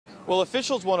Well,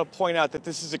 officials want to point out that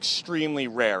this is extremely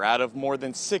rare. Out of more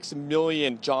than 6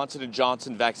 million Johnson &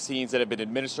 Johnson vaccines that have been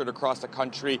administered across the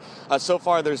country, so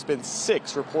far there's been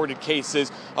 6 reported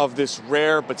cases of this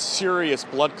rare but serious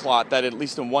blood clot that, at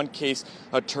least in one case,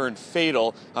 turned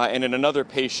fatal, and in another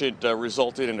patient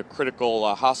resulted in a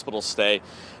critical hospital stay.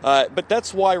 But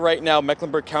that's why right now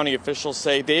Mecklenburg County officials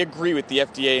say they agree with the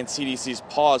FDA and CDC's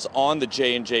pause on the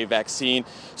J&J vaccine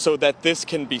so that this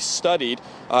can be studied.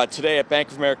 Today at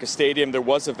BofA Stadium, there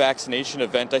was a vaccination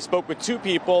event. I spoke with 2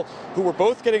 people who were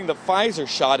both getting the Pfizer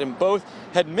shot and both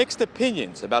had mixed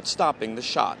opinions about stopping the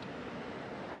shot.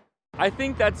 I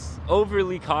think that's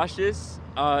overly cautious.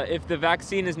 If the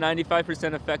vaccine is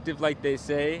 95% effective like they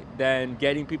say, then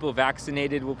getting people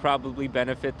vaccinated will probably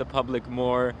benefit the public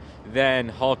more than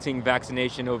halting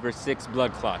vaccination over 6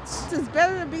 blood clots. It's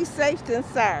better to be safe than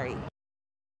sorry.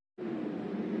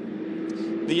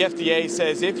 The FDA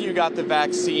says if you got the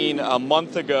vaccine a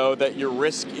month ago that your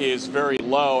risk is very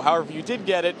low. However, if you did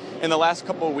get it in the last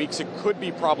couple of weeks, it could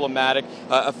be problematic.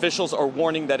 Officials are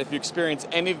warning that if you experience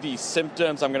any of these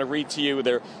symptoms, I'm going to read to you,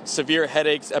 they're severe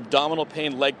headaches, abdominal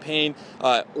pain, leg pain,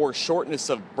 or shortness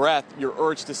of breath, you're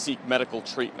urged to seek medical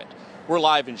treatment. We're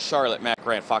live in Charlotte. Matt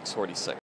Grant, Fox 46.